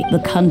today. The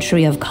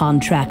country of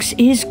contracts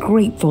is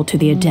grateful to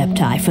the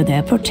Adepti for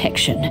their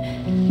protection.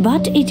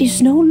 But it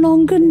is no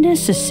longer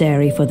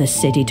necessary for the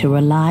city to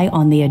rely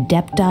on the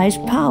Adepti's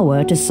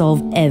power to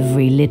solve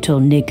every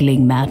little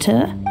niggling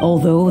matter.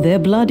 Although their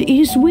blood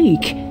is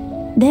weak,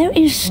 there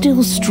is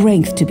still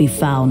strength to be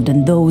found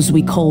in those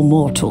we call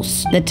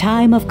mortals. The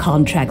time of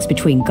contracts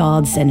between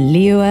gods and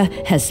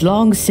Liyue has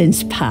long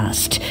since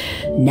passed.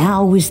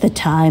 Now is the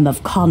time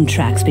of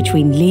contracts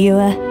between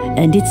Liyue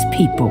and its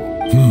people.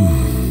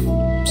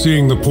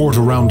 Seeing the port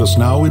around us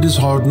now, it is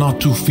hard not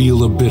to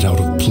feel a bit out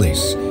of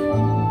place.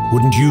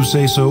 Wouldn't you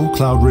say so,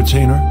 Cloud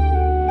Retainer?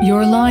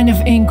 Your line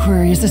of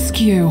inquiry is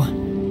askew.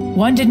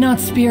 One did not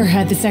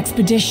spearhead this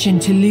expedition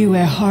to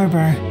Liyue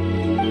Harbor.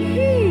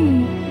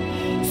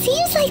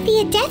 Seems like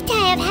the Adepti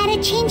have had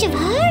a change of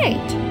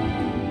heart.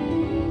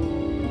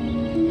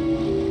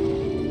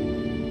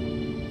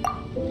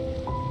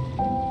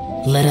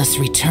 Let us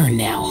return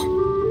now.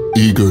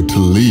 Eager to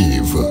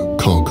leave,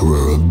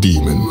 Conqueror of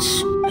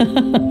Demons.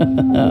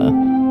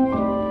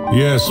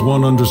 Yes,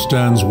 one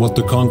understands what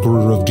the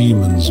Conqueror of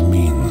Demons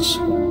means.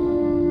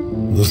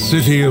 The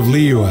city of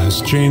Liyue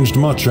has changed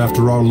much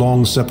after our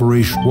long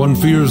separation. One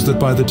fears that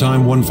by the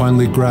time one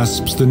finally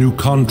grasps the new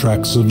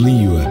contracts of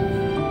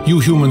Liyue,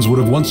 you humans would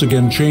have once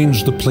again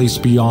changed the place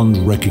beyond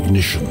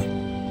recognition.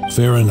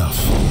 Fair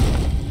enough.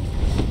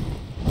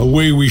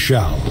 Away we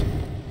shall,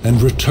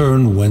 and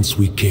return whence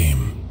we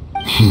came.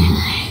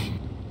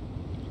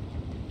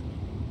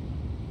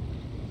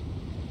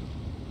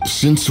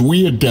 Since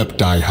we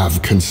Adepti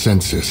have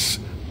consensus,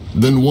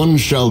 then one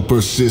shall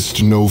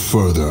persist no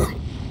further.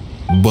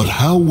 But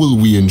how will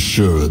we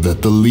ensure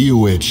that the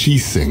Liyue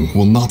Qixing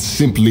will not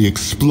simply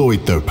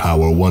exploit their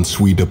power once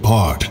we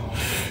depart?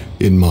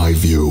 In my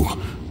view,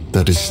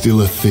 that is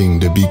still a thing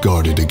to be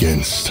guarded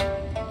against.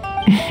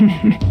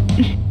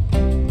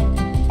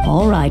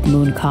 All right,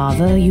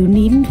 Mooncarver, you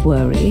needn't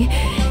worry.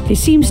 It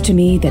seems to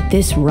me that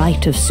this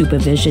right of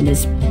supervision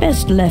is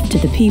best left to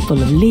the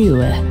people of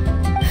Liyue.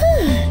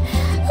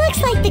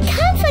 Looks like the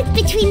conflict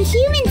between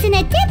humans and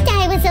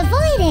Adepti was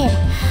avoided.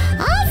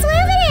 All's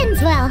well that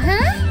ends well,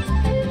 huh?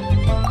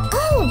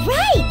 Oh,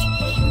 right!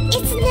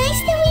 It's nice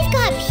that we've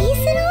got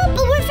peace and all,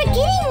 but we're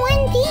forgetting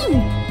one thing.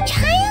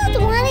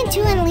 Child wanted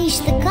to unleash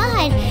the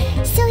god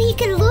so he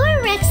could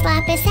lure Rex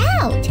Lapis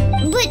out.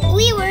 But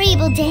we were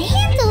able to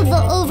handle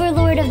the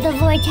Overlord of the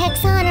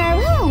Vortex on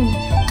our own.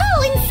 Oh,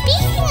 and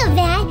speaking of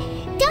that,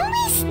 don't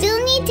we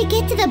still need to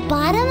get to the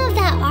bottom of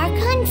that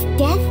Archon's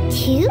death,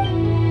 too?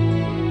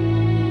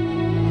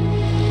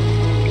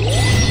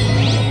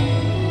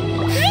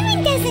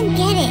 Hyman doesn't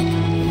get it.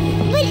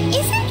 But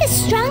isn't the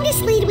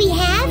strongest lead we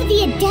have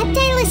the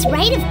Adepti-less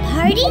rite of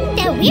parting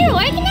that we're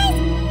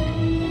organizing?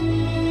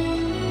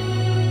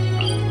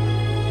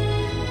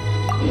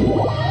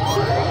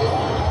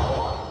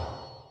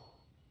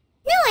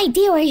 No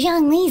idea where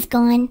Zhongli's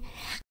gone.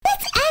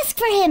 Let's ask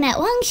for him at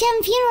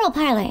Wangshen Funeral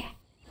Parlor.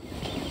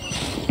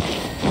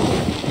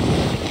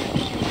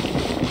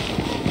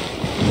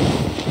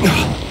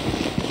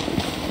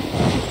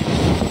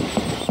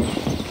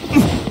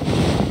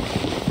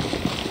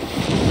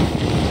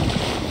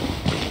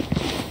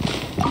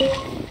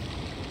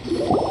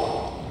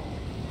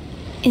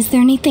 Is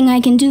there anything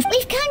I can do?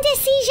 We've come to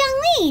see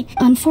Zhongli.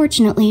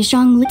 Unfortunately,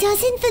 Zhongli...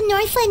 Doesn't the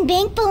Northland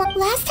Bank belong?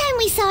 Last time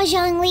we saw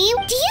Zhongli,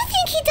 do you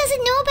think he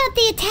doesn't know about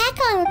the attack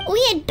on... We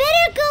had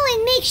better go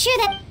and make sure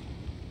that...